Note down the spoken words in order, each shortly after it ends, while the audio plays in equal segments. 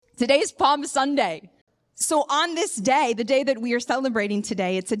Today's Palm Sunday. So on this day, the day that we are celebrating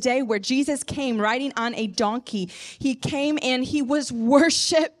today, it's a day where Jesus came riding on a donkey. He came and he was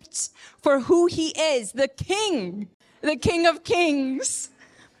worshiped for who he is, the King of Kings.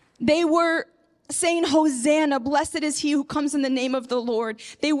 They were saying, Hosanna, blessed is he who comes in the name of the Lord.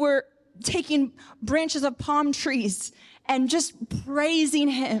 They were taking branches of palm trees and just praising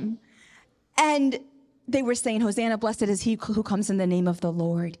him. And they were saying, Hosanna, blessed is he who comes in the name of the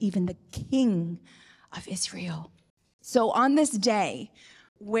Lord, even the King of Israel. So on this day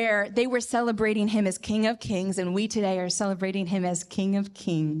where they were celebrating him as King of Kings, and we today are celebrating him as King of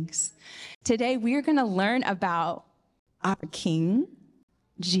Kings, today we're going to learn about our King,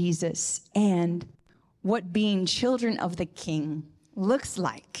 Jesus, and what being children of the King looks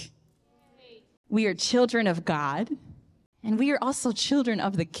like. We are children of God, and we are also children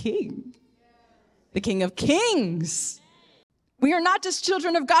of the King of Kings. We are not just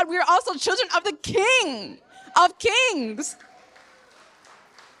children of God, we are also children of the King of Kings.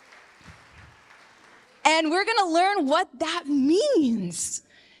 And we're going to learn what that means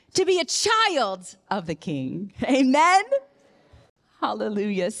to be a child of the King. Amen?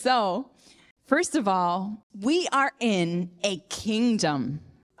 Hallelujah. So, first of all, we are in a kingdom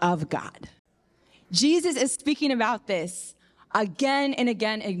of God. Jesus is speaking about this again and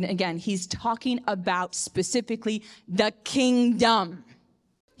again and again. He's talking about specifically the kingdom.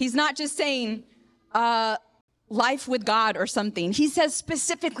 He's not just saying life with God or something. He says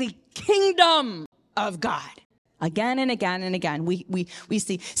specifically kingdom of God. Again and again and again, we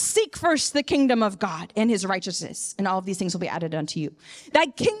see, seek first the kingdom of God and his righteousness, and all of these things will be added unto you. Thy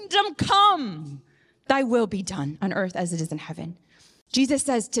kingdom come, thy will be done on earth as it is in heaven. Jesus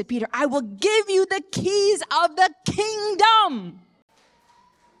says to Peter, I will give you the keys of the kingdom.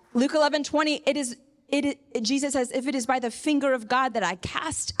 Luke 11:20, Jesus says, if it is by the finger of God that I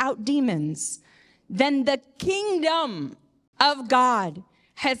cast out demons, then the kingdom of God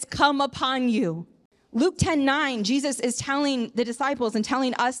has come upon you. Luke 10:9, Jesus is telling the disciples and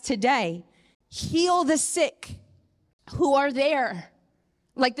telling us today, heal the sick who are there.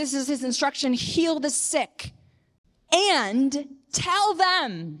 Like this is his instruction, heal the sick. And tell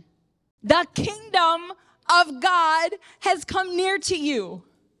them the kingdom of God has come near to you.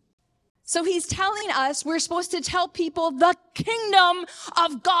 So he's telling us we're supposed to tell people the kingdom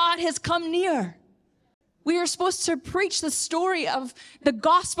of God has come near. We are supposed to preach the story of the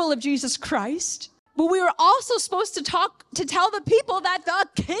gospel of Jesus Christ. But we were also supposed to tell the people that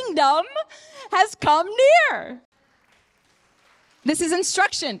the kingdom has come near. This is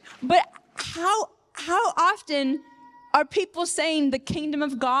instruction. But how often are people saying the kingdom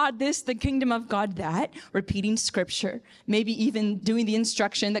of God this, the kingdom of God that, repeating scripture, maybe even doing the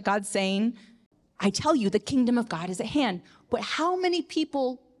instruction that God's saying, I tell you, the kingdom of God is at hand. But how many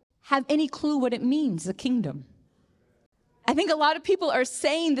people have any clue what it means, the kingdom? I think a lot of people are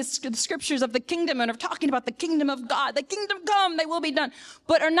saying the scriptures of the kingdom and are talking about the kingdom of God, the kingdom come, they will be done,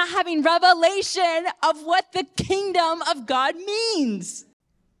 but are not having revelation of what the kingdom of God means.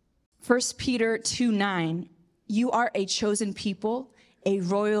 1 Peter 2:9. You are a chosen people, a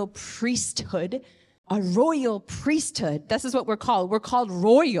royal priesthood. A royal priesthood. This is what we're called. We're called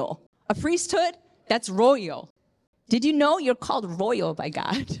royal. A priesthood, that's royal. Did you know you're called royal by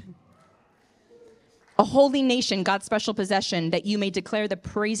God? A holy nation, God's special possession, that you may declare the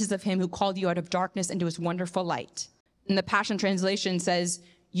praises of him who called you out of darkness into his wonderful light. And the Passion Translation says,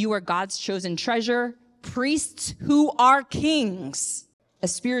 you are God's chosen treasure, priests who are kings. A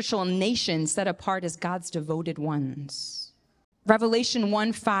spiritual nation set apart as God's devoted ones. Revelation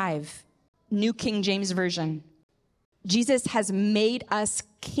 1:5, New King James Version. Jesus has made us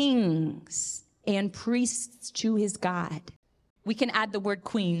kings and priests to his God. We can add the word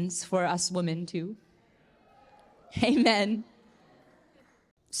queens for us women too. Amen.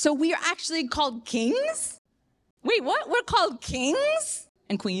 So we are actually called kings? Wait, what? We're called kings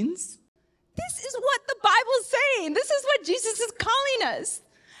and queens? This is what the Bible's saying. This is what Jesus is calling us.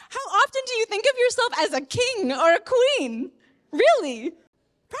 How often do you think of yourself as a king or a queen? Really?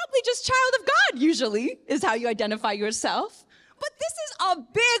 Probably just child of God, usually, is how you identify yourself. But this is a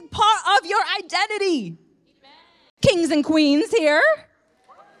big part of your identity. Amen. Kings and queens here.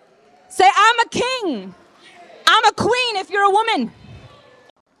 Say, I'm a king. I'm a queen if you're a woman.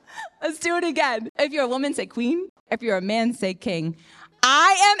 Let's do it again. If you're a woman, say queen. If you're a man, say king.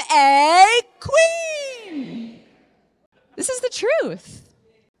 I am a queen. This is the truth.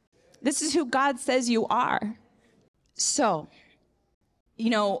 This is who God says you are. So,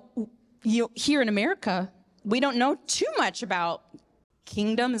 here in America, we don't know too much about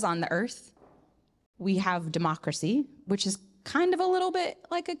kingdoms on the earth. We have democracy, which is kind of a little bit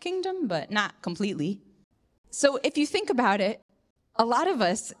like a kingdom, but not completely. So if you think about it, a lot of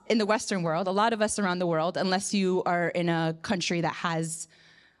us in the Western world, a lot of us around the world, unless you are in a country that has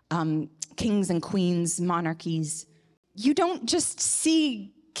kings and queens, monarchies, you don't just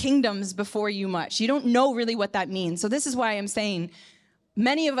see kingdoms before you much. You don't know really what that means. So this is why I'm saying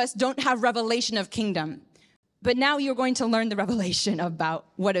many of us don't have revelation of kingdom. But now you're going to learn the revelation about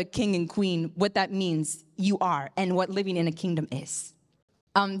what a king and queen, what that means you are, and what living in a kingdom is.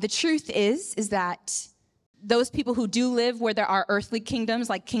 The truth is that those people who do live where there are earthly kingdoms,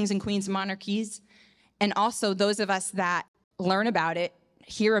 like kings and queens, monarchies, and also those of us that learn about it,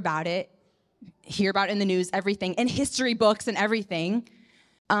 hear about it in the news, everything, in history books and everything,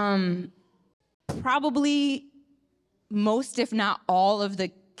 probably most, if not all, of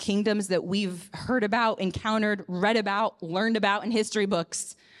the kingdoms that we've heard about, encountered, read about, learned about in history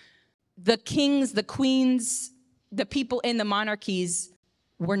books, the kings, the queens, the people in the monarchies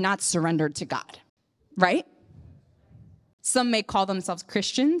were not surrendered to God, right? Some may call themselves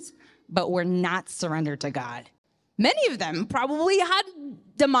Christians, but were not surrendered to God. Many of them probably had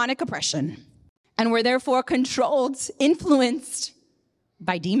demonic oppression and were therefore controlled, influenced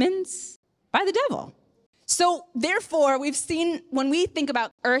by demons, by the devil. So therefore, we've seen, when we think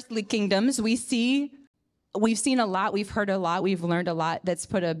about earthly kingdoms, we've seen a lot, we've heard a lot, we've learned a lot that's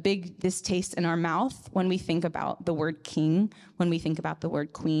put a big distaste in our mouth when we think about the word king, when we think about the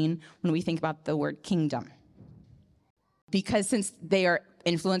word queen, when we think about the word kingdom. Because since they are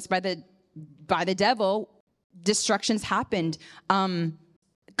influenced by the devil, destructions happened.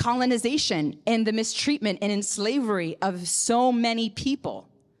 Colonization and the mistreatment and slavery of so many people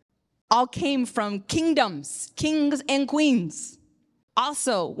all came from kingdoms, kings and queens.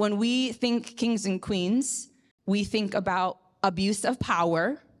 Also, when we think kings and queens, we think about abuse of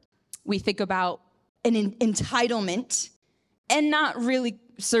power. We think about an entitlement and not really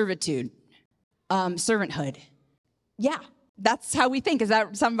servitude, servanthood. Yeah, that's how we think. Is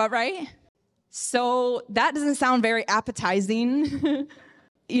that sound about right? So that doesn't sound very appetizing.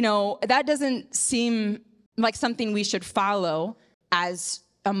 That doesn't seem like something we should follow as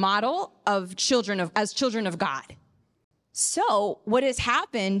a model of children of God. So what has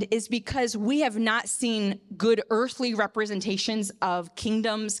happened is because we have not seen good earthly representations of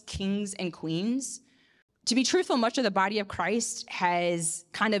kingdoms, kings, and queens, to be truthful, much of the body of Christ has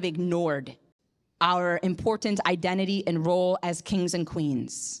kind of ignored our important identity and role as kings and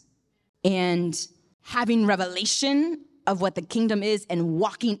queens. And having revelation of what the kingdom is and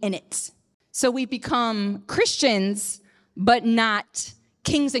walking in it. So we become Christians, but not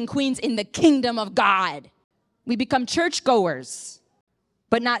kings and queens in the kingdom of God. We become churchgoers,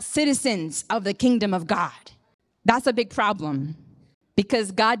 but not citizens of the kingdom of God. That's a big problem,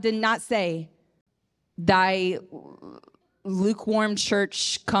 because God did not say, thy lukewarm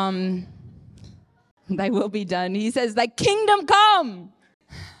church come, thy will be done. He says, thy kingdom come.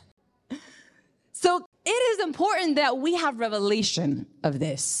 So it is important that we have revelation of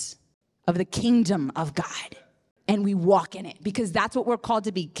this, of the kingdom of God, and we walk in it, because that's what we're called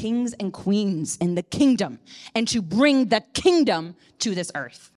to be, kings and queens in the kingdom, and to bring the kingdom to this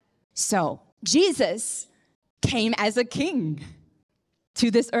earth. So Jesus came as a king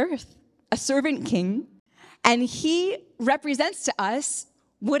to this earth, a servant king, and he represents to us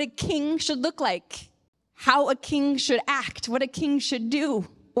what a king should look like, how a king should act, what a king should do,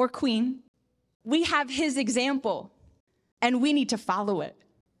 or queen. We have his example, and we need to follow it.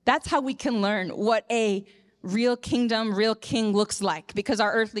 That's how we can learn what a real kingdom, real king looks like, because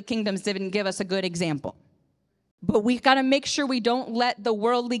our earthly kingdoms didn't give us a good example. But we got to make sure we don't let the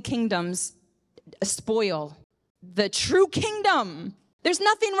worldly kingdoms spoil the true kingdom. There's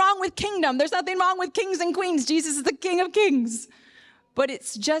nothing wrong with kingdom. There's nothing wrong with kings and queens. Jesus is the King of Kings. But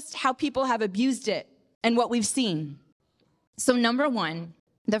it's just how people have abused it and what we've seen. So number one,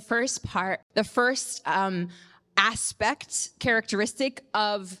 the first aspect, characteristic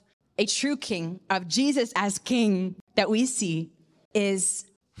of a true king, of Jesus as king that we see, is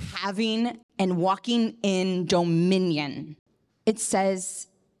having and walking in dominion. It says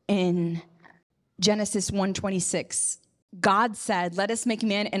in Genesis 1:26, God said, let us make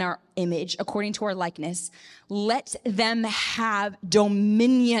man in our image, according to our likeness. Let them have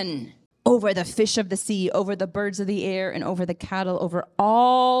dominion over the fish of the sea, over the birds of the air, and over the cattle, over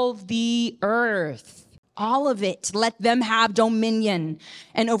all the earth. All of it, let them have dominion,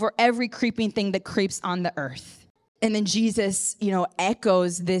 and over every creeping thing that creeps on the earth. And then Jesus,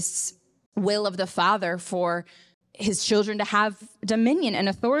 echoes this will of the Father for his children to have dominion and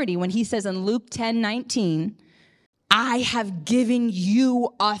authority when he says in Luke 10:19, I have given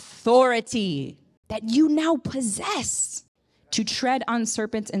you authority that you now possess. to tread on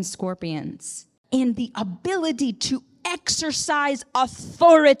serpents and scorpions, and the ability to exercise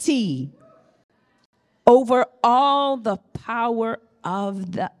authority over all the power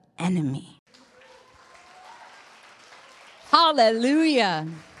of the enemy. Hallelujah.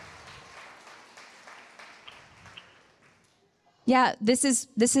 Yeah, this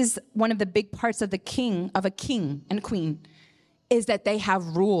is one of the big parts of a king and a queen, is that they have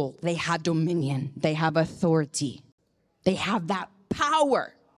rule, they have dominion, they have authority. They have that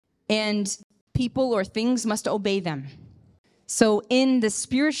power, and people or things must obey them. So in the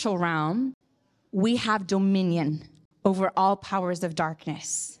spiritual realm, we have dominion over all powers of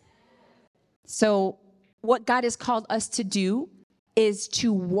darkness. So what God has called us to do is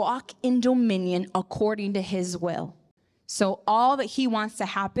to walk in dominion according to his will. So all that he wants to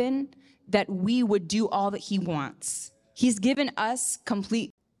happen, that we would do all that he wants. He's given us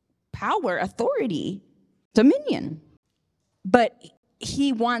complete power, authority, dominion. But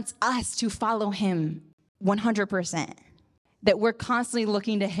he wants us to follow him 100%. That we're constantly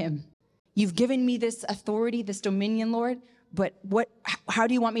looking to him. You've given me this authority, this dominion, Lord, but how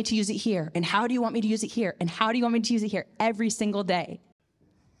do you want me to use it here? And how do you want me to use it here? And how do you want me to use it here? Every single day.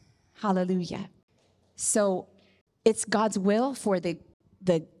 Hallelujah. So it's God's will for the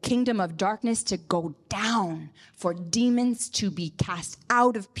kingdom of darkness to go down, for demons to be cast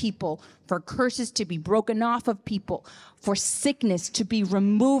out of people, for curses to be broken off of people, for sickness to be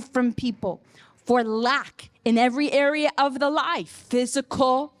removed from people, for lack in every area of the life,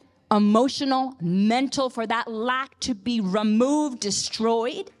 physical, emotional, mental, for that lack to be removed,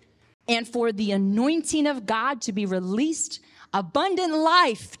 destroyed, and for the anointing of God to be released, abundant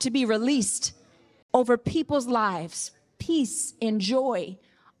life to be released over people's lives, peace and joy,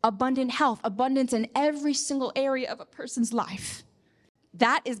 abundant health, abundance in every single area of a person's life.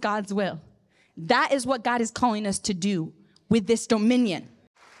 That is God's will. That is what God is calling us to do with this dominion.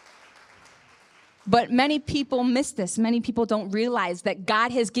 But many people miss this. Many people don't realize that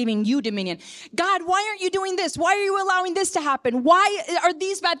God has given you dominion. God, why aren't you doing this? Why are you allowing this to happen? Why are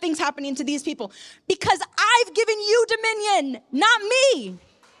these bad things happening to these people? Because I've given you dominion, not me.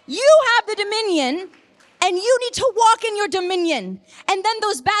 You have the dominion, and you need to walk in your dominion. And then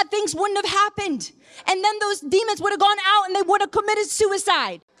those bad things wouldn't have happened. And then those demons would have gone out and they would have committed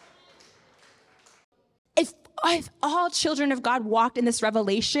suicide. If all children of God walked in this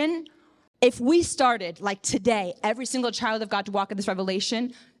revelation, if we started, like today, every single child of God to walk in this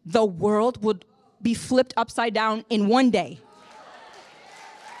revelation, the world would be flipped upside down in one day.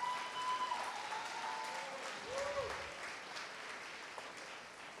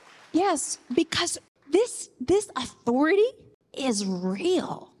 Yes, because this authority is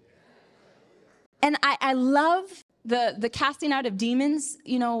real. And I love the casting out of demons,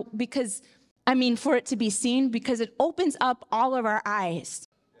 because, for it to be seen, because it opens up all of our eyes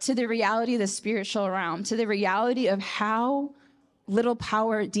to the reality of the spiritual realm, to the reality of how little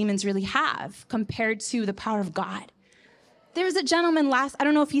power demons really have compared to the power of God. There was a gentleman I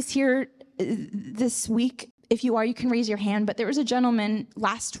don't know if he's here this week. If you are, you can raise your hand, but there was a gentleman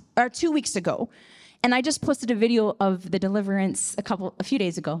 2 weeks ago, and I just posted a video of the deliverance a few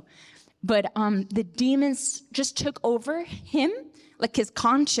days ago, but the demons just took over him, like his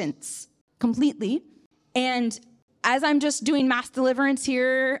conscience completely, and as I'm just doing mass deliverance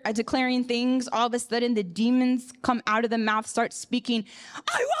here, declaring things, all of a sudden the demons come out of the mouth, start speaking,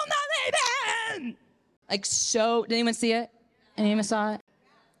 I will not leave him! Like so, did anyone see it? Anyone saw it?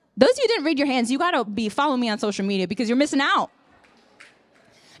 Those of you who didn't read your hands, you gotta follow me on social media because you're missing out.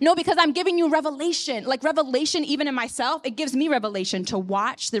 No, because I'm giving you revelation. Like revelation even in myself, it gives me revelation to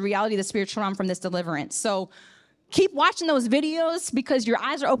watch the reality of the spiritual realm from this deliverance. So keep watching those videos because your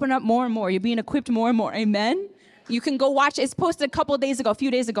eyes are opening up more and more. You're being equipped more and more. Amen? You can go watch. It's posted a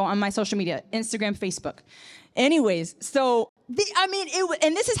few days ago on my social media, Instagram, Facebook. Anyways, so, and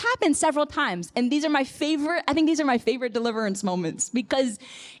this has happened several times. And these are my favorite deliverance moments because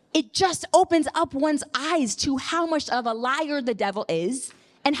it just opens up one's eyes to how much of a liar the devil is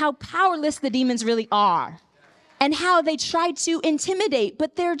and how powerless the demons really are and how they try to intimidate,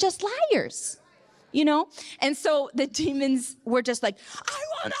 but they're just liars, And so the demons were just like, I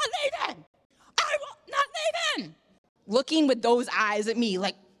will not leave him. I will not leave him. Looking with those eyes at me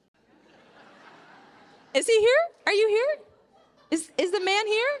like, is he here? Are you here? Is the man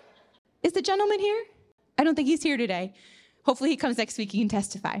here? Is the gentleman here? I don't think he's here today. Hopefully he comes next week, he can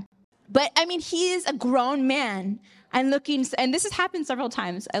testify. But he is a grown man and and this has happened several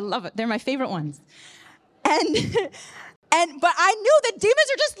times. I love it. They're my favorite ones. But I knew that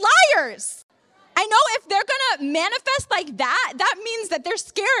demons are just liars. I know if they're gonna manifest like that, that means that they're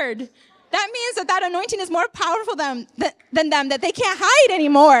scared. That means that anointing is more powerful than them, that they can't hide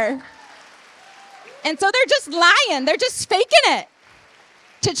anymore. And so they're just lying. They're just faking it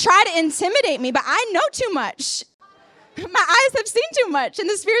to try to intimidate me. But I know too much. My eyes have seen too much in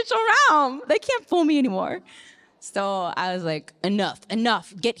the spiritual realm. They can't fool me anymore. So I was like, enough,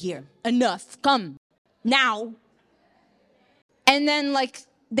 get here. Enough, come, now. And then like,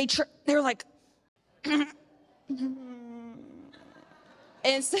 they're like, and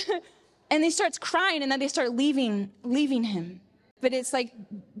they starts crying, and then they start leaving him. But it's like,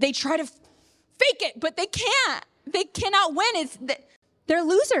 they try to fake it, but they can't. They cannot win. They're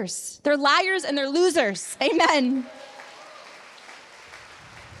losers. They're liars and they're losers. Amen.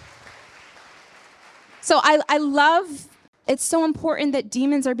 So I love, it's so important that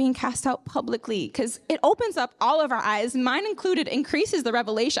demons are being cast out publicly, because it opens up all of our eyes, mine included, increases the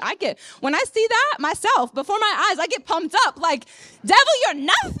revelation. When I see that myself before my eyes, I get pumped up like, devil, you're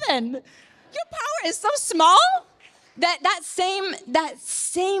nothing. Your power is so small that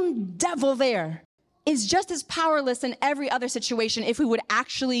same devil there is just as powerless in every other situation if we would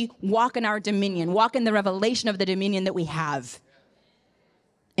actually walk in our dominion, walk in the revelation of the dominion that we have,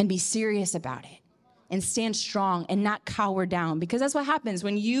 and be serious about it. And stand strong and not cower down. Because that's what happens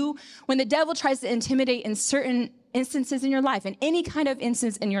when the devil tries to intimidate in certain instances in your life, in any kind of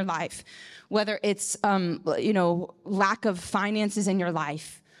instance in your life, whether it's, lack of finances in your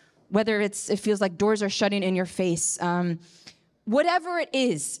life, whether it feels like doors are shutting in your face, whatever it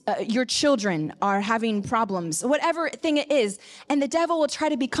is, your children are having problems, whatever thing it is, and the devil will try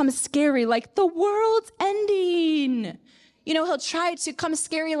to become scary, like the world's ending. He'll try to come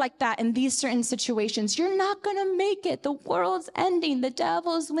scary like that in these certain situations. You're not going to make it. The world's ending. The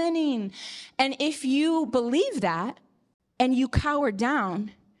devil's winning. And if you believe that and you cower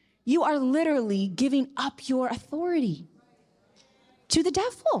down, you are literally giving up your authority to the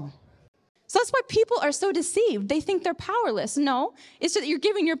devil. So that's why people are so deceived. They think they're powerless. No, it's that you're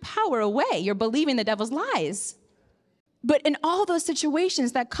giving your power away. You're believing the devil's lies. But in all those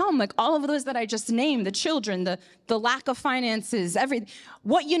situations that come, like all of those that I just named, the children, the lack of finances, everything,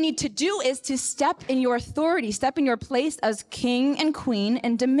 what you need to do is to step in your authority, step in your place as king and queen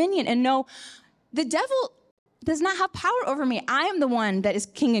and dominion, and know the devil does not have power over me. I am the one that is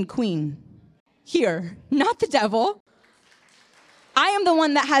king and queen here, not the devil. I am the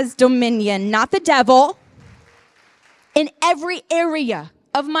one that has dominion, not the devil. In every area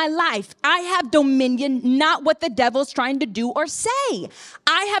of my life, I have dominion, not what the devil's trying to do or say.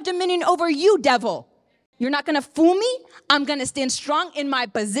 I have dominion over you, devil. You're not going to fool me. I'm going to stand strong in my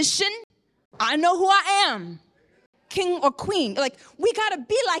position. I know who I am, king or queen. Like, we got to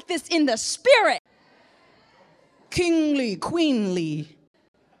be like this in the spirit. Kingly, queenly.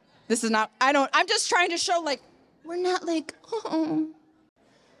 This is not, I'm just trying to show, like, we're not like,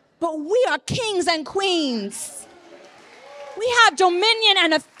 but we are kings and queens. We have dominion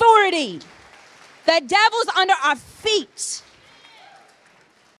and authority. The devil's under our feet.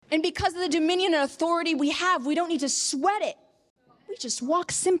 And because of the dominion and authority we have, we don't need to sweat it. We just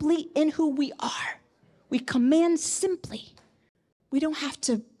walk simply in who we are. We command simply. We don't have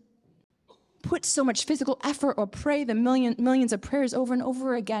to put so much physical effort or pray the millions of prayers over and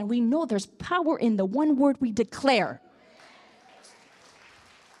over again. We know there's power in the one word we declare.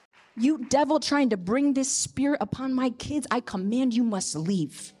 You devil trying to bring this spirit upon my kids, I command you must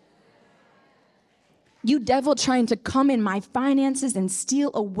leave. You devil trying to come in my finances and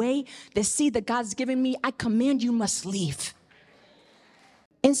steal away the seed that God's given me, I command you must leave.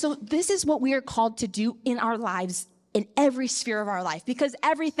 And so this is what we are called to do in our lives, in every sphere of our life, because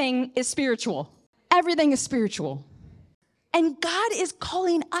everything is spiritual. Everything is spiritual. And God is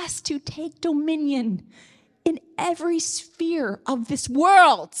calling us to take dominion in every sphere of this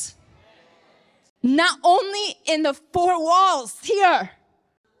world. Not only in the four walls here,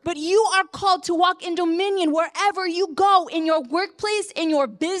 but you are called to walk in dominion wherever you go, in your workplace, in your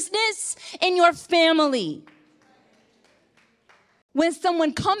business, in your family. When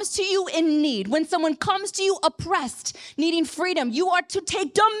someone comes to you in need, when someone comes to you oppressed, needing freedom, you are to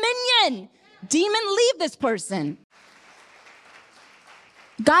take dominion. Demon, leave this person.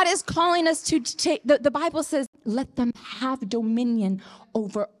 God is calling us to take, the Bible says, let them have dominion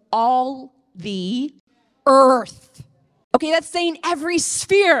over all the earth. Okay, that's saying every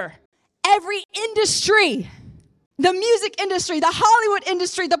sphere, every industry, the music industry, the Hollywood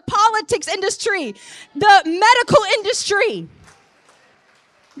industry, the politics industry, the medical industry,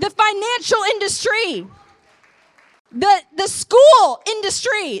 the financial industry, the school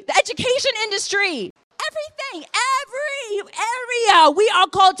industry, the education industry, everything, every area, we are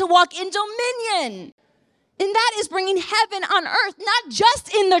called to walk in dominion. And that is bringing heaven on earth, not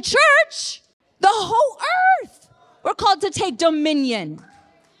just in the church, the whole earth. We're called to take dominion.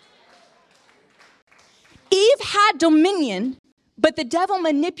 Eve had dominion, but the devil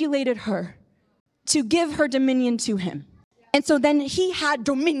manipulated her to give her dominion to him. And so then he had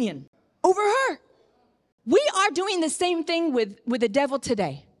dominion over her. We are doing the same thing with the devil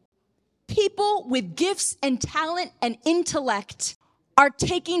today. People with gifts and talent and intellect are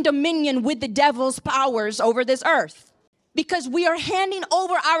taking dominion with the devil's powers over this earth because we are handing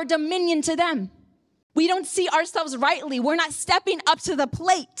over our dominion to them. We don't see ourselves rightly. We're not stepping up to the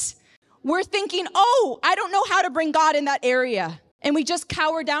plate. We're thinking, oh, I don't know how to bring God in that area. And we just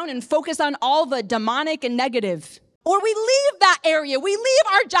cower down and focus on all the demonic and negative. Or we leave that area. We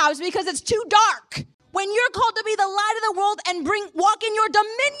leave our jobs because it's too dark. When you're called to be the light of the world and walk in your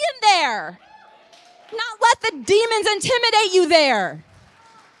dominion there. Not let the demons intimidate you there.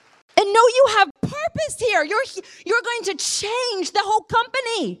 And know you have purpose here. You're going to change the whole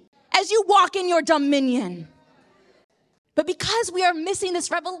company as you walk in your dominion. But because we are missing this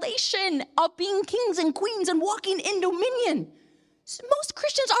revelation of being kings and queens and walking in dominion, most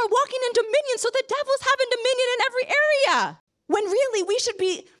Christians are walking in dominion, so the devil's having dominion in every area. When really we should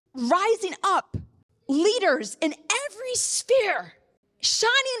be rising up, leaders in every sphere,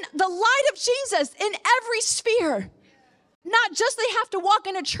 shining the light of Jesus in every sphere. Not just they have to walk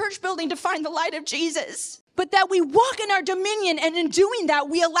in a church building to find the light of Jesus, but that we walk in our dominion, and in doing that,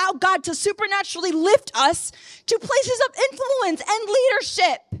 we allow God to supernaturally lift us to places of influence and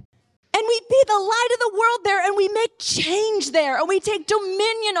leadership. And we be the light of the world there, and we make change there, and we take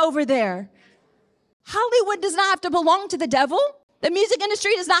dominion over there. Hollywood does not have to belong to the devil. The music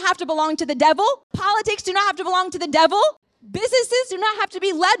industry does not have to belong to the devil. Politics do not have to belong to the devil. Businesses do not have to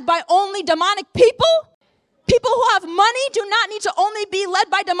be led by only demonic people. People who have money do not need to only be led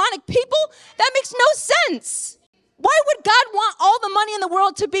by demonic people. That makes no sense. Why would God want all the money in the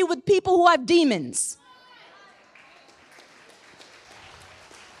world to be with people who have demons?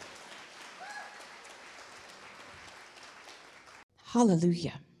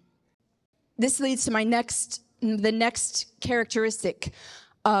 Hallelujah. This leads to the next characteristic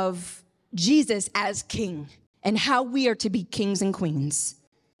of Jesus as king and how we are to be kings and queens.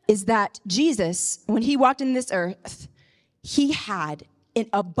 Is that Jesus, when he walked in this earth, he had an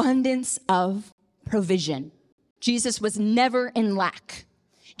abundance of provision. Jesus was never in lack.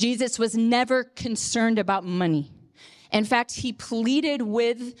 Jesus was never concerned about money. In fact, he pleaded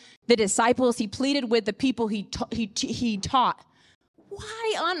with the disciples, he pleaded with the people he taught.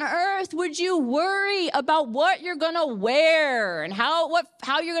 Why on earth would you worry about what you're going to wear and how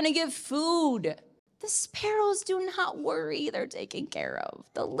you're going to give food? The sparrows do not worry, they're taken care of.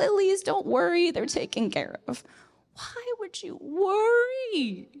 The lilies don't worry, they're taken care of. Why would you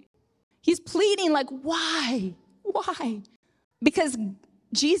worry? He's pleading like, why? Why? Because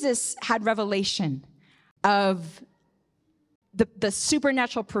Jesus had revelation of the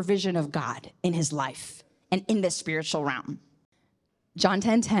supernatural provision of God in his life and in the spiritual realm. John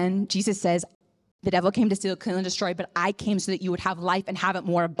 10:10, Jesus says, the devil came to steal, kill, and destroy, but I came so that you would have life and have it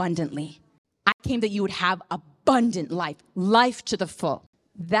more abundantly. I came that you would have abundant life to the full.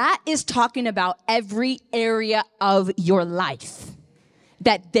 That is talking about every area of your life.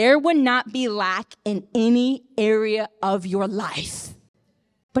 That there would not be lack in any area of your life,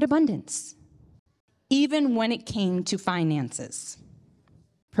 but abundance. Even when it came to finances,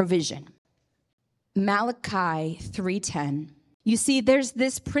 provision. Malachi 3:10. You see, there's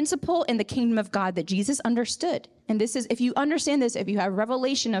this principle in the kingdom of God that Jesus understood. And this is, if you understand this, if you have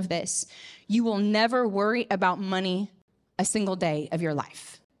revelation of this, you will never worry about money a single day of your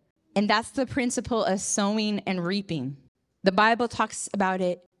life. And that's the principle of sowing and reaping. The Bible talks about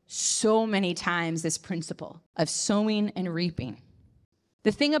it so many times, this principle of sowing and reaping.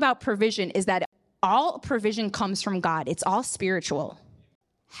 The thing about provision is that all provision comes from God. It's all spiritual.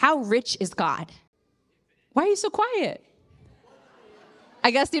 How rich is God? Why are you so quiet? I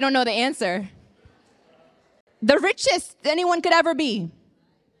guess you don't know the answer. The richest anyone could ever be.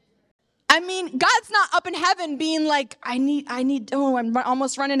 I mean, God's not up in heaven being like, I'm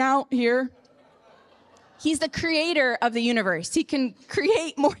almost running out here. He's the creator of the universe. He can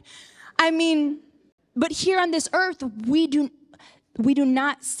create more. But here on this earth, we do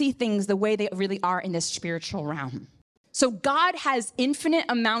not see things the way they really are in this spiritual realm. So God has infinite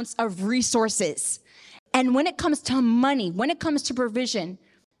amounts of resources. And when it comes to money, when it comes to provision,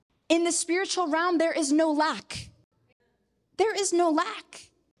 in the spiritual realm, there is no lack. There is no lack.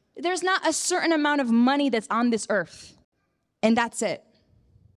 There's not a certain amount of money that's on this earth, and that's it.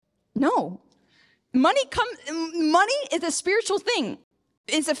 No. Money is a spiritual thing.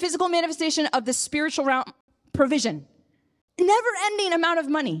 It's a physical manifestation of the spiritual realm provision. Never-ending amount of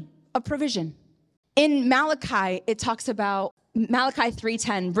money of provision. In Malachi, it talks about Malachi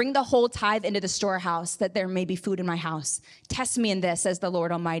 3:10, bring the whole tithe into the storehouse that there may be food in my house. Test me in this, says the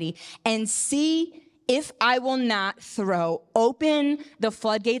Lord Almighty, and see if I will not throw open the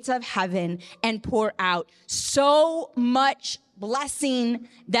floodgates of heaven and pour out so much blessing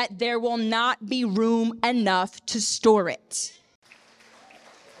that there will not be room enough to store it.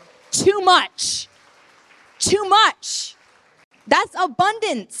 Too much. Too much. That's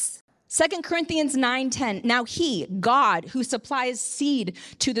abundance. 2 Corinthians 9:10. Now he, God, who supplies seed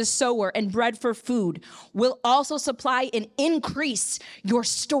to the sower and bread for food, will also supply and increase your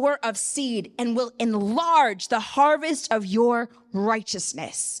store of seed and will enlarge the harvest of your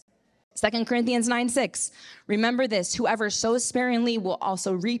righteousness. 2 Corinthians 9:6. Remember this, whoever sows sparingly will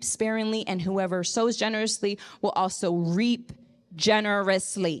also reap sparingly, and whoever sows generously will also reap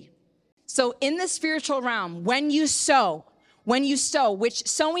generously. So in the spiritual realm, when you sow, which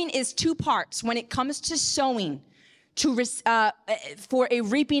sowing is two parts. When it comes to sowing for a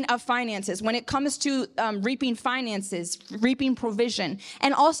reaping of finances, when it comes to reaping finances, reaping provision,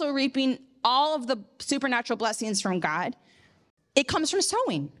 and also reaping all of the supernatural blessings from God, it comes from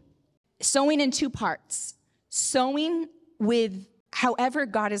sowing. Sowing in two parts. Sowing with however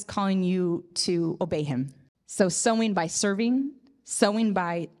God is calling you to obey him. So sowing by serving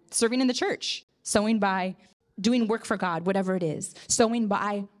in the church, sowing by doing work for God, whatever it is, sowing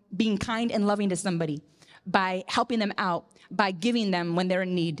by being kind and loving to somebody, by helping them out, by giving them when they're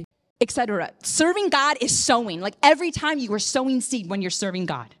in need, etc. Serving God is sowing. Like every time you are sowing seed when you're serving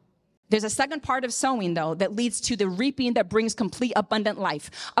God. There's a second part of sowing, though, that leads to the reaping that brings complete abundant life.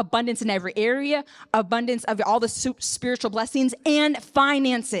 Abundance in every area, abundance of all the spiritual blessings and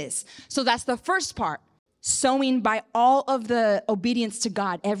finances. So that's the first part. Sowing by all of the obedience to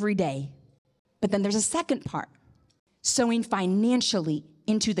God every day. But then there's a second part, sowing financially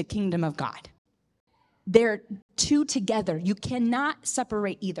into the kingdom of God. They're two together. You cannot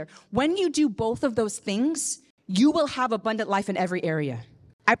separate either. When you do both of those things, you will have abundant life in every area.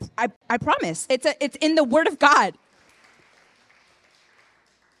 I promise. It's in the Word of God.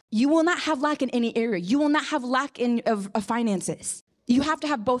 You will not have lack in any area. You will not have lack of finances. You have to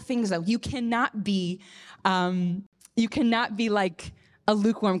have both things, though. You cannot be like a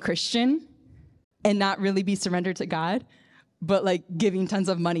lukewarm Christian and not really be surrendered to God, but like giving tons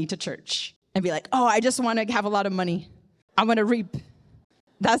of money to church and be like, oh, I just want to have a lot of money. I want to reap.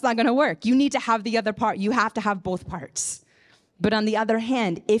 That's not going to work. You need to have the other part. You have to have both parts. But on the other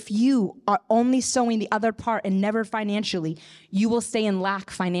hand, if you are only sowing the other part and never financially, you will stay in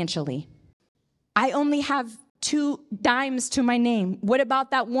lack financially. I only have 2 dimes to my name. What about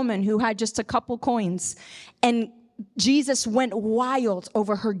that woman who had just a couple coins? And Jesus went wild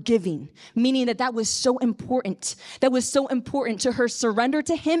over her giving, meaning that was so important. That was so important to her surrender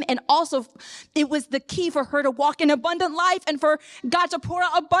to him. And also it was the key for her to walk in abundant life and for God to pour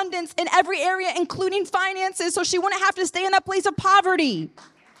out abundance in every area, including finances, so she wouldn't have to stay in that place of poverty.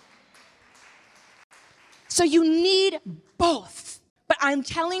 So you need both. But I'm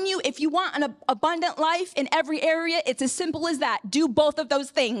telling you, if you want an abundant life in every area, it's as simple as that. Do both of those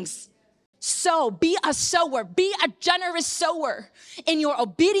things. So be a sower, be a generous sower in your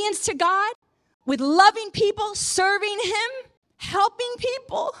obedience to God, with loving people, serving him, helping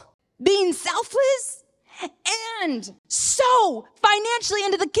people, being selfless, and sow financially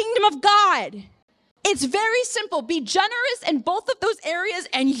into the kingdom of God. It's very simple. Be generous in both of those areas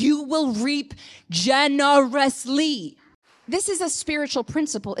and you will reap generously. This is a spiritual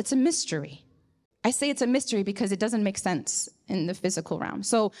principle. It's a mystery. I say it's a mystery because it doesn't make sense in the physical realm.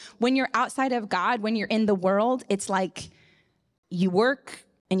 So when you're outside of God, when you're in the world, it's like you work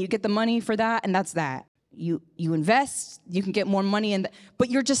and you get the money for that, and that's that. You invest, you can get more money, but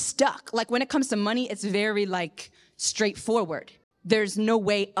you're just stuck. Like when it comes to money, it's very like straightforward. There's no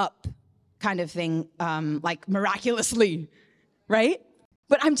way up kind of thing, like miraculously, right?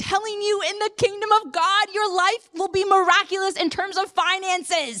 But I'm telling you, in the kingdom of God, your life will be miraculous in terms of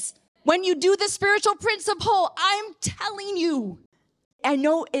finances. When you do the spiritual principle, I'm telling you. I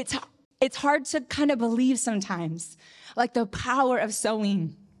know it's hard to kind of believe sometimes, like the power of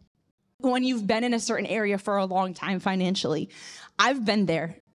sowing. When you've been in a certain area for a long time financially. I've been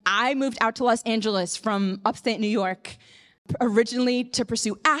there. I moved out to Los Angeles from upstate New York, originally to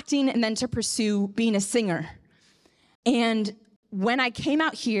pursue acting and then to pursue being a singer. And when I came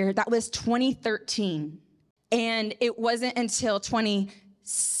out here, that was 2013. And it wasn't until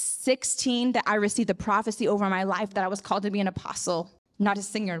 2016 that I received the prophecy over my life that I was called to be an apostle, not a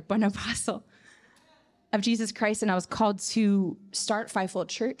singer, but an apostle of Jesus Christ. And I was called to start Fivefold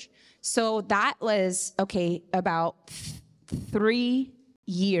Church, So that was, about 3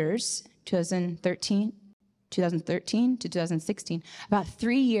 years, 2013 to 2016, about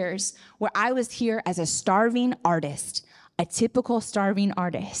 3 years where I was here as a starving artist, a typical starving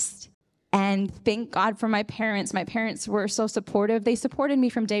artist. And thank God for my parents. My parents were so supportive. They supported me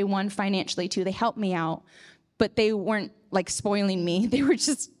from day one financially too. They helped me out, but they weren't like spoiling me. They were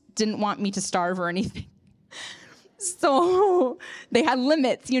just didn't want me to starve or anything. So they had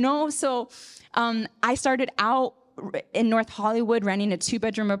limits, So I started out in North Hollywood renting a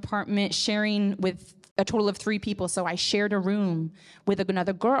 2-bedroom apartment, sharing with a total of 3 people. So I shared a room with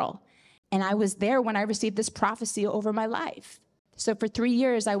another girl. And I was there when I received this prophecy over my life. So for 3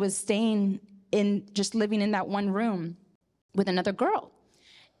 years, I was just living in that one room with another girl.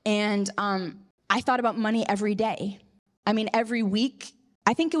 And I thought about money every day. I mean, every week,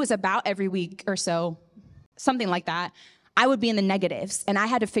 I think it was about every week or so, something like that, I would be in the negatives. And I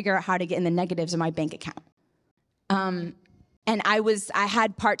had to figure out how to get in the negatives in my bank account. And I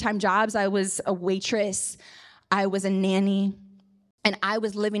had part-time jobs. I was a waitress. I was a nanny. And I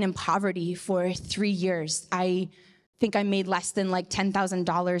was living in poverty for 3 years. I think I made less than like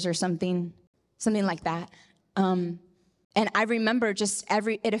 $10,000 or something like that. And I remember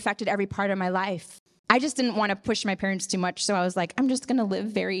it affected every part of my life. I just didn't want to push my parents too much. So I was like, I'm just going to live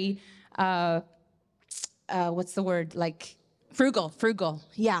very, what's the word? Like frugal.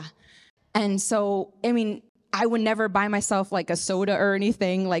 Yeah. And so, I would never buy myself like a soda or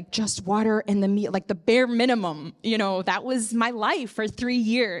anything, like just water and the meat, like the bare minimum. That was my life for 3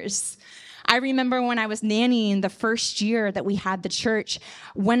 years. I remember when I was nannying the first year that we had the church,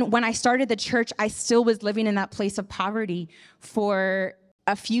 when I started the church, I still was living in that place of poverty for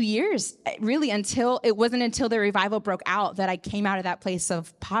a few years, really it wasn't until the revival broke out that I came out of that place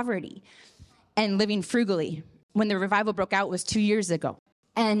of poverty and living frugally. When the revival broke out was 2 years ago.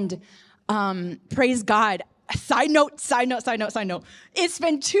 And praise God. Side note. It's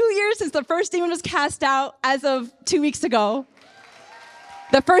been 2 years since the first demon was cast out as of 2 weeks ago.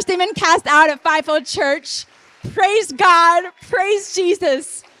 The first demon cast out at Fivefold Church. Praise God. Praise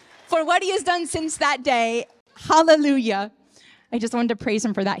Jesus for what he has done since that day. Hallelujah. I just wanted to praise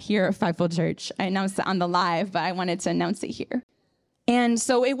him for that here at Fivefold Church. I announced it on the live, but I wanted to announce it here. And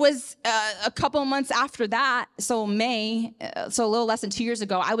so it was a couple of months after that, so a little less than 2 years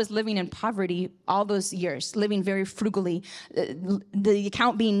ago, I was living in poverty all those years, living very frugally, the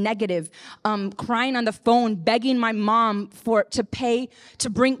account being negative, crying on the phone, begging my mom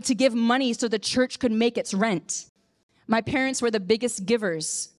to give money so the church could make its rent. My parents were the biggest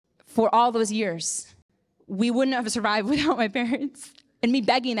givers for all those years. We wouldn't have survived without my parents and me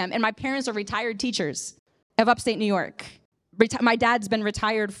begging them. And my parents are retired teachers of upstate New York. My dad's been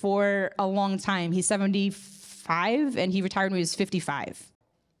retired for a long time. He's 75, and he retired when he was 55.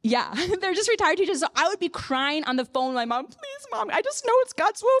 Yeah, they're just retired teachers. So I would be crying on the phone with my mom, please, Mom, I just know it's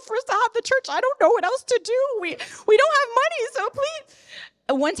God's will for us to have the church. I don't know what else to do. We don't have money, so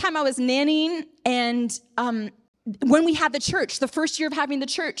please. One time I was nannying, and when we had the church, the first year of having the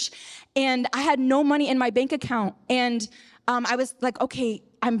church, and I had no money in my bank account. And I was like, okay,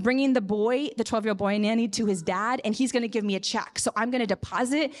 I'm bringing the 12-year-old boy nanny to his dad, and he's going to give me a check. So I'm going to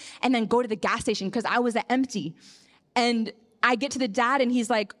deposit and then go to the gas station because I was empty. And I get to the dad, and he's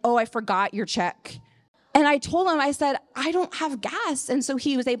like, oh, I forgot your check. And I told him, I said, I don't have gas. And so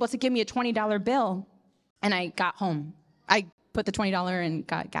he was able to give me a $20 bill. And I got home. I put the $20 and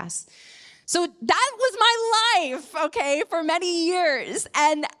got gas. So that was my life, okay, for many years.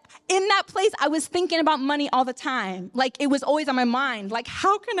 And in that place, I was thinking about money all the time. Like, it was always on my mind. Like,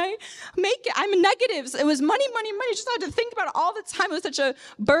 how can I make it? I'm in negatives. It was money. Just had to think about it all the time. It was such a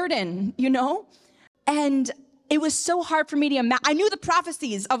burden, And it was so hard for me to imagine. I knew the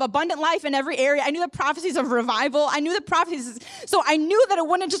prophecies of abundant life in every area. I knew the prophecies of revival. I knew the prophecies. So I knew that it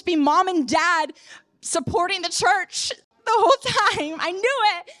wouldn't just be mom and dad supporting the church the whole time. I knew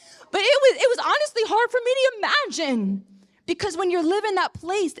it. But it was honestly hard for me to imagine. Because when you're living that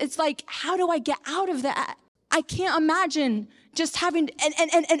place, it's like, how do I get out of that? I can't imagine just having,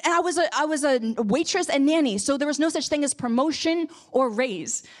 and I was a waitress and nanny, so there was no such thing as promotion or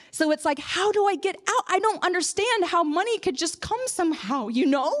raise. So it's like, how do I get out? I don't understand how money could just come somehow,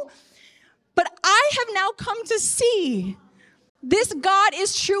 But I have now come to see this God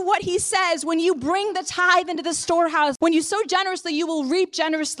is true what he says. When you bring the tithe into the storehouse, when you sow generously, you will reap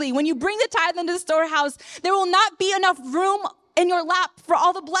generously. When you bring the tithe into the storehouse, there will not be enough room in your lap for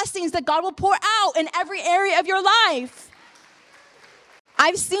all the blessings that God will pour out in every area of your life.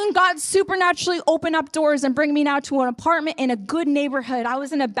 I've seen God supernaturally open up doors and bring me now to an apartment in a good neighborhood. I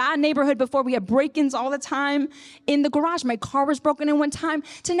was in a bad neighborhood before. We had break-ins all the time in the garage. My car was broken in one time.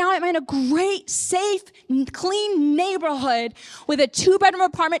 So now I'm in a great, safe, clean neighborhood with a 2-bedroom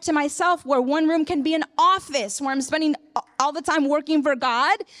apartment to myself where one room can be an office where I'm spending all the time working for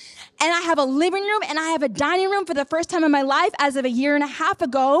God. And I have a living room and I have a dining room for the first time in my life as of a year and a half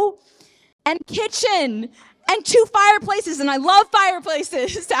ago, and kitchen. And 2 fireplaces, and I love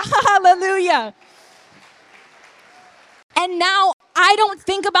fireplaces. Hallelujah. And now I don't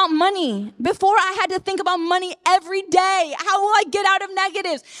think about money. Before I had to think about money every day. How will I get out of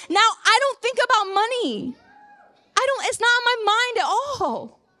negatives? Now I don't think about money. It's not on my mind at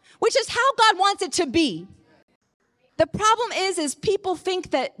all, which is how God wants it to be. The problem is people think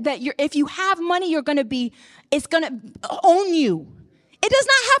that if you have money, it's going to own you. It does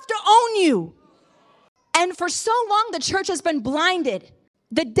not have to own you. And for so long, the church has been blinded.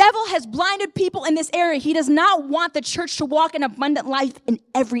 The devil has blinded people in this area. He does not want the church to walk in abundant life in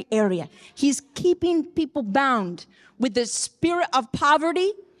every area. He's keeping people bound with the spirit of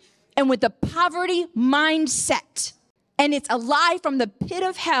poverty and with the poverty mindset. And it's a lie from the pit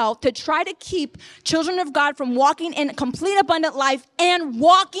of hell to try to keep children of God from walking in complete abundant life and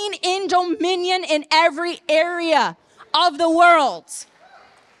walking in dominion in every area of the world.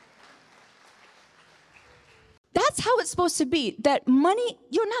 That's how it's supposed to be, that money,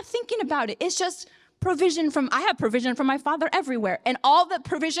 you're not thinking about it. It's just I have provision from my Father everywhere. And all the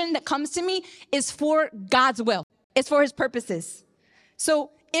provision that comes to me is for God's will. It's for his purposes.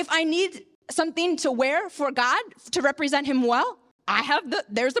 So if I need something to wear for God to represent him well,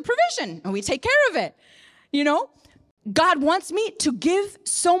 there's the provision and we take care of it. You know, God wants me to give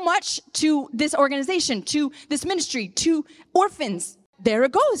so much to this organization, to this ministry, to orphans. There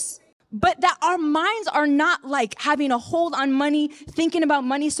it goes. But that our minds are not like having a hold on money, thinking about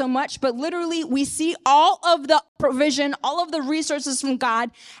money so much, but literally we see all of the provision, all of the resources from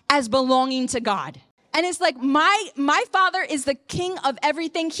God as belonging to God. And it's like my Father is the king of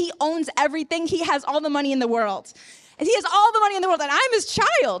everything. He owns everything. He has all the money in the world. And he has all the money in the world, and I'm his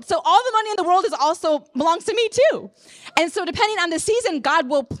child. So all the money in the world also belongs to me too. And so depending on the season, God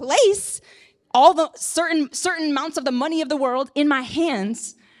will place all the certain amounts of the money of the world in my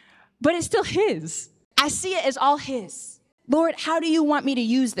hands. But it's still his. I see it as all his. Lord, how do you want me to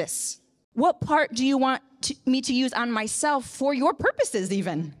use this? What part do you want me to use on myself for your purposes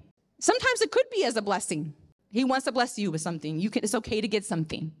even? Sometimes it could be as a blessing. He wants to bless you with something. It's okay to get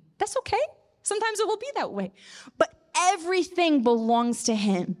something. That's okay. Sometimes it will be that way. But everything belongs to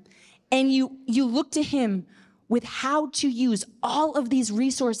him. And you look to him with how to use all of these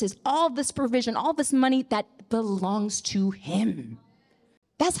resources, all this provision, all this money that belongs to him.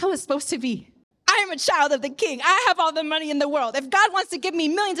 That's how it's supposed to be. I am a child of the king. I have all the money in the world. If God wants to give me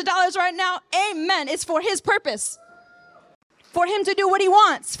millions of dollars right now, amen. It's for his purpose. For him to do what he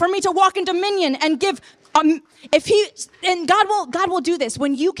wants. For me to walk in dominion and give, God will do this.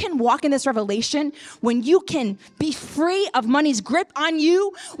 When you can walk in this revelation, when you can be free of money's grip on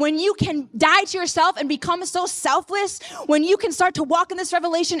you, when you can die to yourself and become so selfless, when you can start to walk in this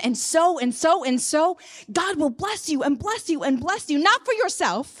revelation and sow, God will bless you and bless you and bless you. Not for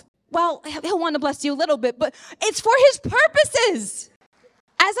yourself. Well, he'll want to bless you a little bit, but it's for his purposes.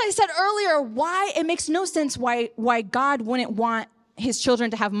 As I said earlier, it makes no sense why God wouldn't want his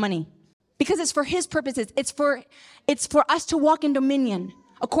children to have money. Because it's for his purposes. It's for us to walk in dominion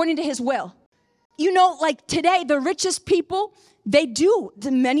according to his will. You know, like today, the richest people,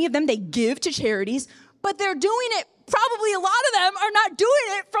 many of them, they give to charities, but they're doing it, probably a lot of them are not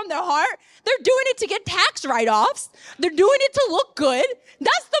doing it from their heart. They're doing it to get tax write-offs. They're doing it to look good.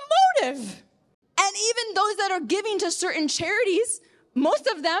 That's the motive. And even those that are giving to certain charities, most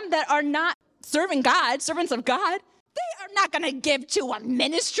of them that are not serving God, servants of God, they are not going to give to a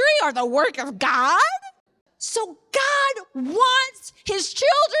ministry or the work of God. So God wants his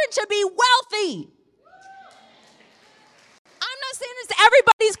children to be wealthy. I'm not saying this to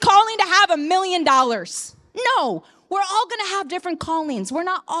everybody's calling to have $1 million. No, we're all going to have different callings. We're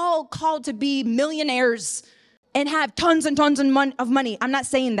not all called to be millionaires and have tons and tons of money. I'm not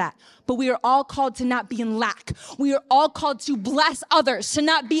saying that. But we are all called to not be in lack. We are all called to bless others, to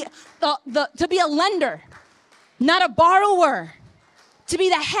not be to be a lender, not a borrower, to be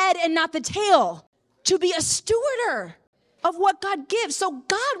the head and not the tail, to be a stewarder of what God gives. So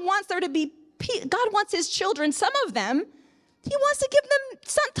God wants his children, some of them, he wants to give them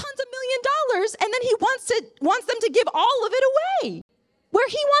tons of $1 million, and then he wants them to give all of it away where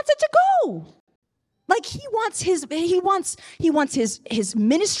he wants it to go. Like he wants his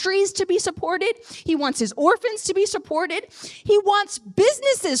ministries to be supported. He wants his orphans to be supported. He wants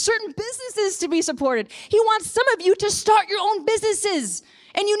certain businesses to be supported. He wants some of you to start your own businesses,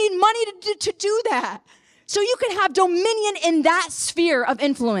 and you need money to do that. So you can have dominion in that sphere of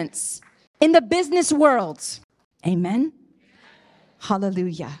influence in the business world. Amen.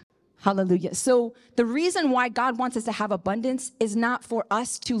 Hallelujah. Hallelujah. So the reason why God wants us to have abundance is not for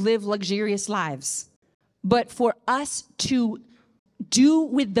us to live luxurious lives, but for us to do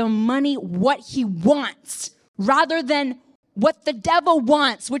with the money what he wants rather than what the devil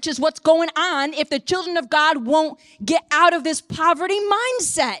wants, which is what's going on if the children of God won't get out of this poverty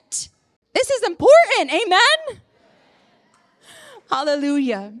mindset. This is important. Amen.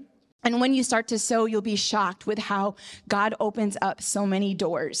 Hallelujah. And when you start to sow, you'll be shocked with how God opens up so many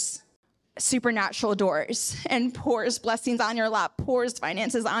doors, supernatural doors, and pours blessings on your lap, pours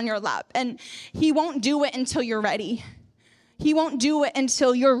finances on your lap. And he won't do it until you're ready. He won't do it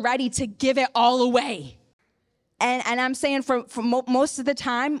until you're ready to give it all away. And I'm saying for most of the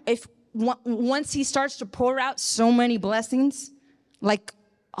time, once he starts to pour out so many blessings, like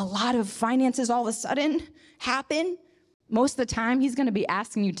a lot of finances all of a sudden happen, most of the time he's going to be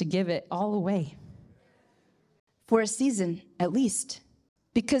asking you to give it all away. For a season, at least.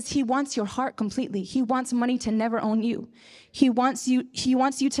 Because he wants your heart completely. He wants money to never own you. He wants you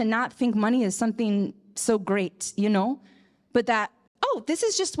to not think money is something so great, but that, this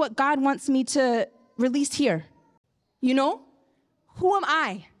is just what God wants me to release here. Who am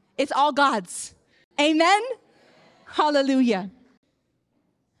I? It's all God's. Amen? Hallelujah.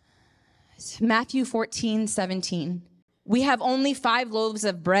 Matthew 14:17. We have only 5 loaves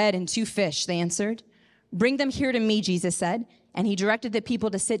of bread and 2 fish, they answered. Bring them here to me, Jesus said. And he directed the people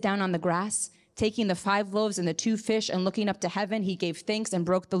to sit down on the grass. Taking the 5 loaves and the 2 fish and looking up to heaven, he gave thanks and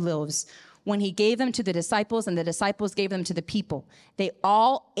broke the loaves. When he gave them to the disciples and the disciples gave them to the people, they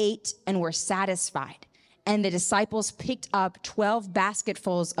all ate and were satisfied. And the disciples picked up 12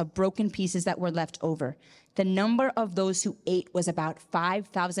 basketfuls of broken pieces that were left over. The number of those who ate was about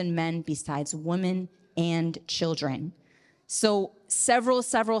 5,000 men besides women and children. So several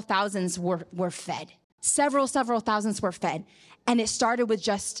thousands were fed. Several thousands were fed. And it started with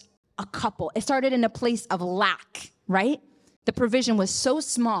just a couple. It started in a place of lack, right? The provision was so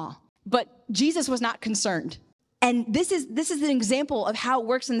small, but Jesus was not concerned. And this is an example of how it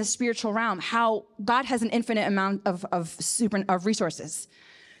works in the spiritual realm, how God has an infinite amount of resources.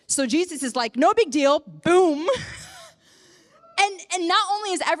 So Jesus is like, no big deal, boom. And not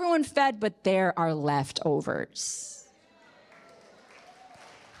only is everyone fed, but there are leftovers.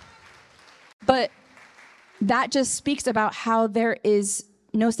 But that just speaks about how there is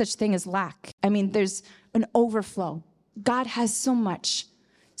no such thing as lack. I mean, there's an overflow. God has so much.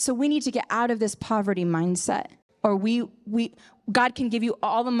 So we need to get out of this poverty mindset. Or God can give you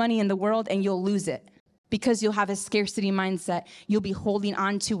all the money in the world and you'll lose it because you'll have a scarcity mindset. You'll be holding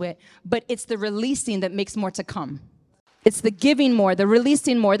on to it. But it's the releasing that makes more to come. It's the giving more, the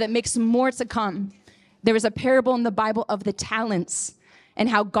releasing more that makes more to come. There is a parable in the Bible of the talents and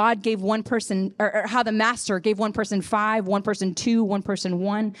how God gave one person, or how the master gave one person 5, one person 2, one person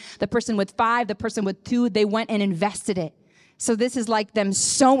 1. The person with 5, the person with 2, they went and invested it. So this is like them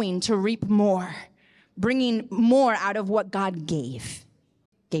sowing to reap more, bringing more out of what God gave.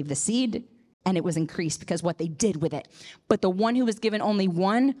 Gave the seed, and it was increased because what they did with it. But the one who was given only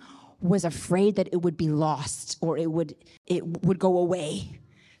 1 was afraid that it would be lost or it would go away.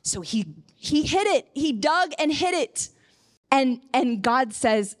 So he hid it. He dug and hid it. And God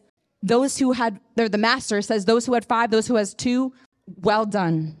says, the master says, those who had 5, those who has 2, well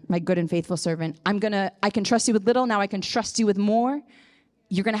done, my good and faithful servant. I can trust you with little. Now I can trust you with more.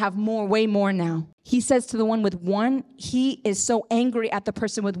 You're going to have more, way more now. He says to the one with 1, he is so angry at the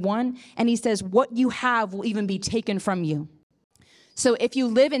person with 1. And he says, what you have will even be taken from you. So if you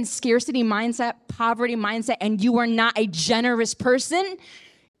live in scarcity mindset, poverty mindset, and you are not a generous person,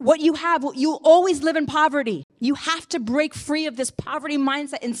 what you have, you always live in poverty. You have to break free of this poverty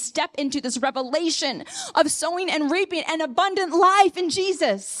mindset and step into this revelation of sowing and reaping an abundant life in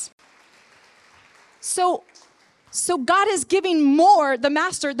Jesus. So God is giving more, the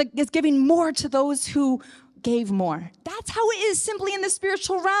master is giving more to those who gave more. That's how it is simply in the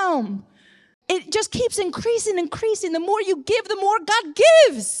spiritual realm. It just keeps increasing. The more you give, the more God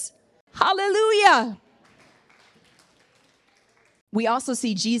gives. Hallelujah. We also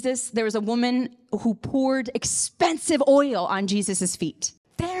see Jesus. There was a woman who poured expensive oil on Jesus' feet.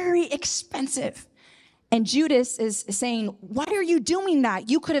 Very expensive. And Judas is saying, why are you doing that?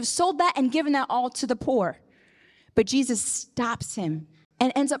 You could have sold that and given that all to the poor. But Jesus stops him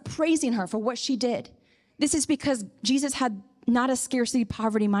and ends up praising her for what she did. This is because Jesus had not a scarcity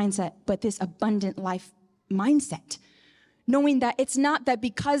poverty mindset, but this abundant life mindset. Knowing that it's not that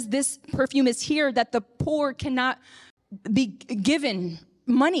because this perfume is here that the poor cannot be given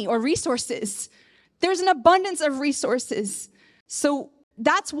money or resources. There's an abundance of resources. So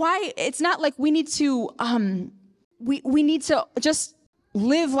that's why it's not like we need to we need to just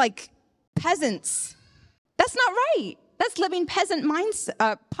live like peasants. That's not right. That's living peasant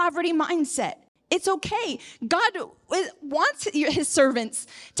mindset, poverty mindset. It's okay. God wants his servants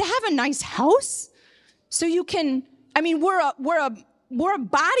to have a nice house so you can, I mean, we're a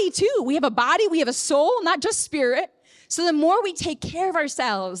body too. We have a body, we have a soul, not just spirit. So the more we take care of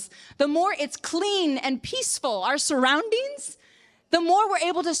ourselves, the more it's clean and peaceful, our surroundings, the more we're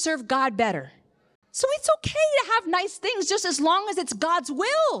able to serve God better. So it's okay to have nice things just as long as it's God's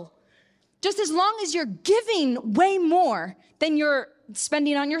will. Just as long as you're giving way more than you're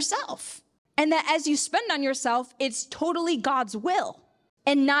spending on yourself. And that as you spend on yourself, it's totally God's will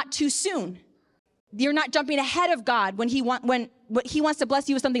and not too soon. You're not jumping ahead of God when he wants to bless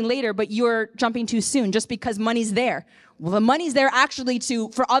you with something later, but you're jumping too soon just because money's there. Well, the money's there actually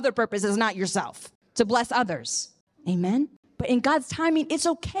for other purposes, not yourself, to bless others. Amen? But in God's timing, it's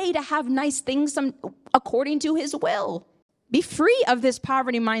okay to have nice things according to his will. Be free of this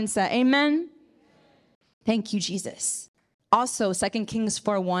poverty mindset. Amen? Thank you, Jesus. Also, 2 Kings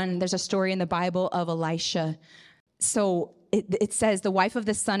 4:1, there's a story in the Bible of Elisha. So it says, the wife of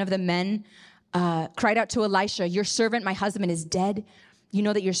the son of the men cried out to Elisha, your servant, my husband, is dead. You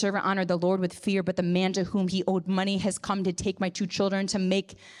know that your servant honored the Lord with fear, but the man to whom he owed money has come to take my 2 children to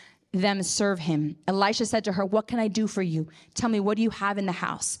make them serve him. Elisha said to her, what can I do for you? Tell me, what do you have in the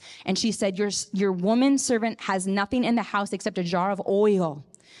house? And she said, your woman servant has nothing in the house except a jar of oil.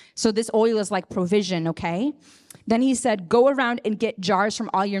 So this oil is like provision, okay? Then he said, go around and get jars from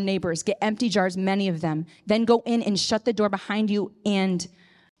all your neighbors. Get empty jars, many of them. Then go in and shut the door behind you and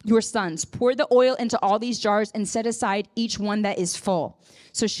your sons. Pour the oil into all these jars and set aside each one that is full.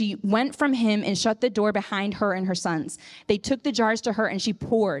 So she went from him and shut the door behind her and her sons. They took the jars to her and she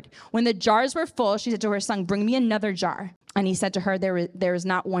poured. When the jars were full, she said to her son, bring me another jar. And he said to her, there is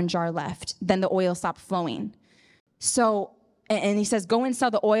not one jar left. Then the oil stopped flowing. And he says, go and sell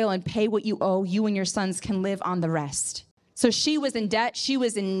the oil and pay what you owe. You and your sons can live on the rest. So she was in debt, she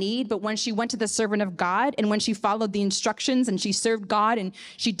was in need, but when she went to the servant of God and when she followed the instructions and she served God and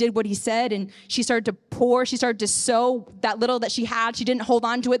she did what he said and she started to pour, she started to sow that little that she had. She didn't hold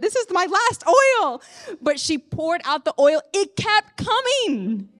on to it. This is my last oil. But she poured out the oil. It kept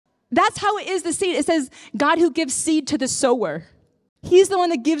coming. That's how it is the seed. It says, God who gives seed to the sower. He's the one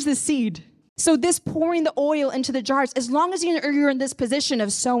that gives the seed. So this pouring the oil into the jars, as long as you're in this position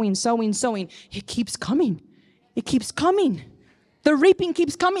of sowing, it keeps coming. It keeps coming. The reaping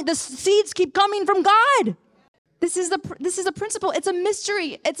keeps coming. The seeds keep coming from God. This is a principle. It's a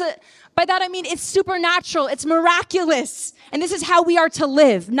mystery. By that I mean it's supernatural. It's miraculous. And this is how we are to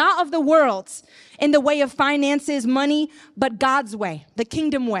live, not of the world, in the way of finances, money, but God's way, the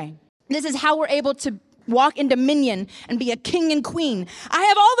kingdom way. This is how we're able to walk in dominion and be a king and queen. I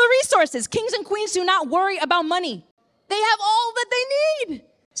have all the resources. Kings and queens do not worry about money. They have all that they need.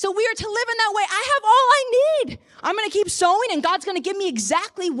 So we are to live in that way. I have all I need. I'm going to keep sowing and God's going to give me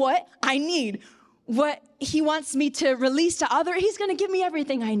exactly what I need. What he wants me to release to others, he's going to give me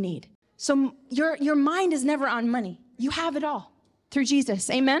everything I need. So your mind is never on money. You have it all through Jesus.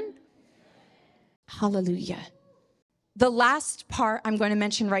 Amen? Hallelujah. The last part I'm going to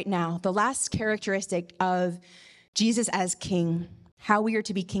mention right now, the last characteristic of Jesus as king, how we are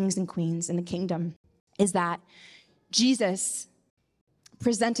to be kings and queens in the kingdom, is that Jesus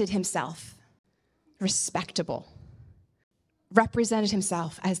presented himself respectable, represented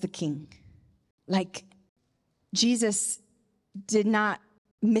himself as the king. Like, Jesus did not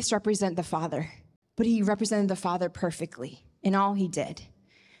misrepresent the Father, but he represented the Father perfectly in all he did.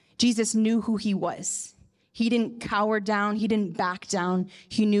 Jesus knew who he was. He didn't cower down. He didn't back down.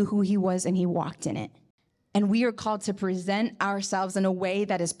 He knew who he was and he walked in it. And we are called to present ourselves in a way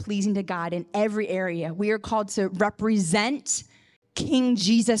that is pleasing to God in every area. We are called to represent King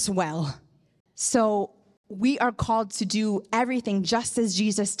Jesus well. So we are called to do everything just as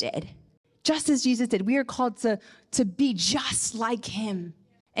Jesus did. Just as Jesus did. We are called to be just like him.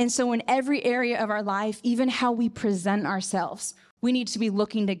 And so in every area of our life, even how we present ourselves, we need to be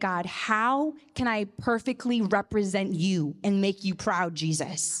looking to God. How can I perfectly represent you and make you proud,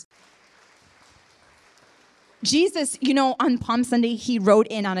 Jesus? Jesus, on Palm Sunday, he rode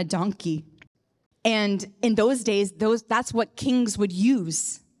in on a donkey. And in those days, that's what kings would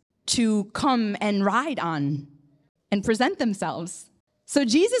use to come and ride on and present themselves. So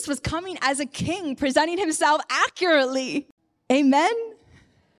Jesus was coming as a king, presenting himself accurately. Amen?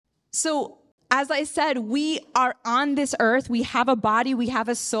 So as I said, we are on this earth. We have a body, we have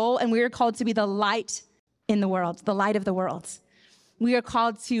a soul, and we are called to be the light in the world, the light of the world. We are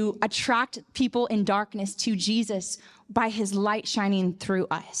called to attract people in darkness to Jesus by his light shining through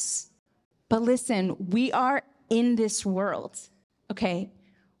us. But listen, we are in this world, okay?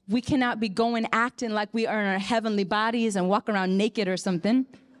 We cannot be going acting like we are in our heavenly bodies and walk around naked or something.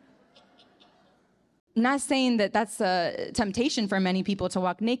 I'm not saying that that's a temptation for many people to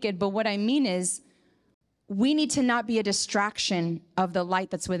walk naked, but what I mean is we need to not be a distraction of the light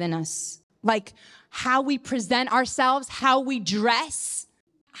that's within us. Like how we present ourselves, how we dress,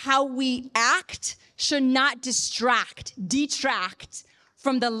 how we act should not detract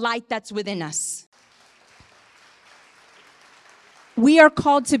from the light that's within us. We are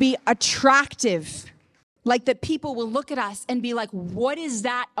called to be attractive, like that people will look at us and be like, what is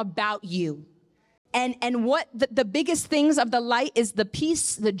that about you? And what the biggest things of the light is the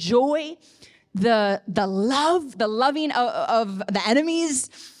peace, the joy, the love, the loving of the enemies.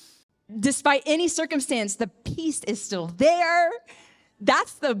 Despite any circumstance, the peace is still there.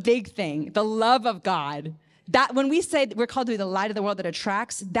 That's the big thing, the love of God. That when we say we're called to be the light of the world that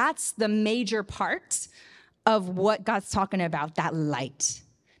attracts, that's the major part of what God's talking about, that light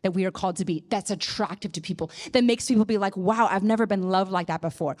that we are called to be, that's attractive to people, that makes people be like, wow, I've never been loved like that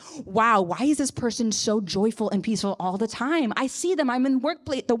before. Wow, why is this person so joyful and peaceful all the time? I see them, I'm in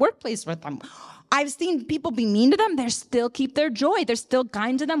the workplace with them. I've seen people be mean to them, they still keep their joy, they're still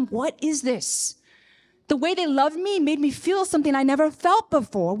kind to them. What is this? The way they loved me made me feel something I never felt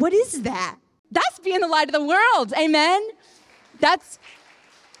before. What is that? That's being the light of the world, amen? That's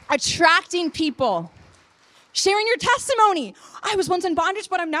attracting people. Sharing your testimony. I was once in bondage,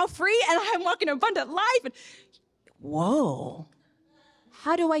 but I'm now free, and I'm walking an abundant life. And, whoa,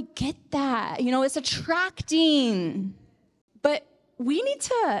 how do I get that? You know, it's attracting. But we need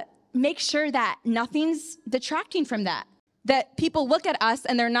to make sure that nothing's detracting from that. That people look at us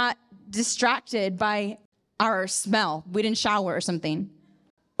and they're not distracted by our smell. We didn't shower or something.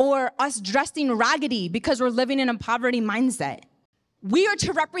 Or us dressing raggedy because we're living in a poverty mindset. We are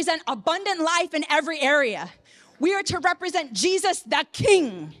to represent abundant life in every area. We are to represent Jesus, the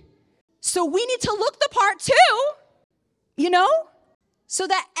King. So we need to look the part too, you know, so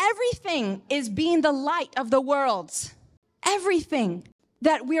that everything is being the light of the world. Everything.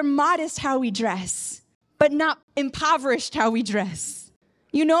 That we're modest how we dress, but not impoverished how we dress.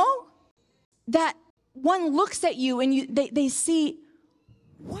 You know, that one looks at you and they see,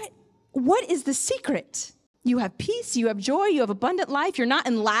 what is the secret? You have peace, you have joy, you have abundant life, you're not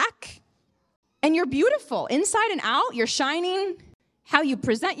in lack, and you're beautiful inside and out, you're shining. How you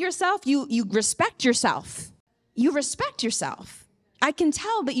present yourself, you respect yourself. You respect yourself. I can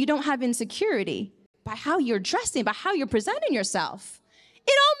tell that you don't have insecurity by how you're dressing, by how you're presenting yourself.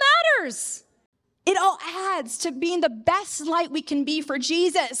 It all matters. It all adds to being the best light we can be for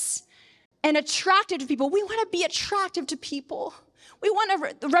Jesus and attractive to people. We want to be attractive to people. We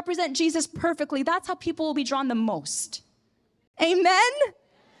want to represent Jesus perfectly. That's how people will be drawn the most. Amen?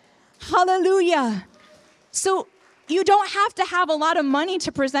 Hallelujah. So you don't have to have a lot of money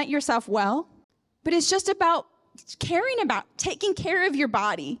to present yourself well, but it's just about caring about, taking care of your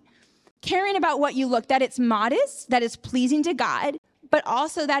body, caring about what you look, that it's modest, that it's pleasing to God, but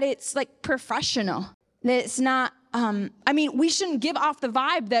also that it's like professional, that it's not, we shouldn't give off the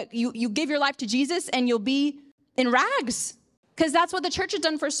vibe that you give your life to Jesus and you'll be in rags. Because that's what the church has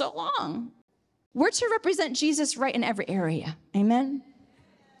done for so long. We're to represent Jesus right in every area. Amen?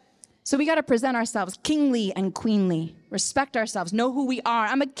 So we got to present ourselves kingly and queenly. Respect ourselves. Know who we are.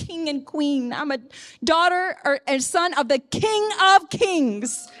 I'm a king and queen. I'm a daughter or a son of the King of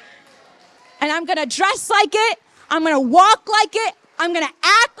Kings. And I'm going to dress like it. I'm going to walk like it. I'm going to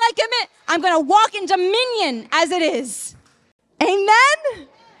act like it. I'm going to walk in dominion as it is. Amen?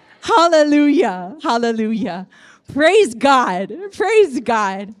 Hallelujah. Hallelujah. Praise God. Praise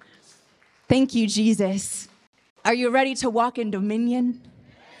God. Thank you, Jesus. Are you ready to walk in dominion?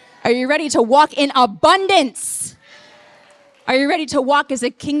 Are you ready to walk in abundance? Are you ready to walk as a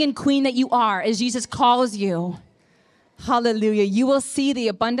king and queen that you are, as Jesus calls you? Hallelujah. You will see the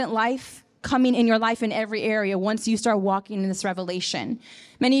abundant life coming in your life in every area once you start walking in this revelation.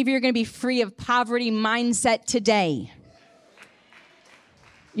 Many of you are going to be free of poverty mindset today.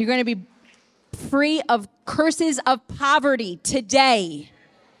 You're going to be free of curses of poverty today.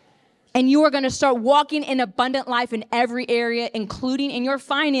 And you are going to start walking in abundant life in every area, including in your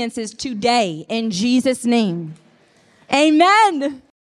finances today, in Jesus' name. Amen.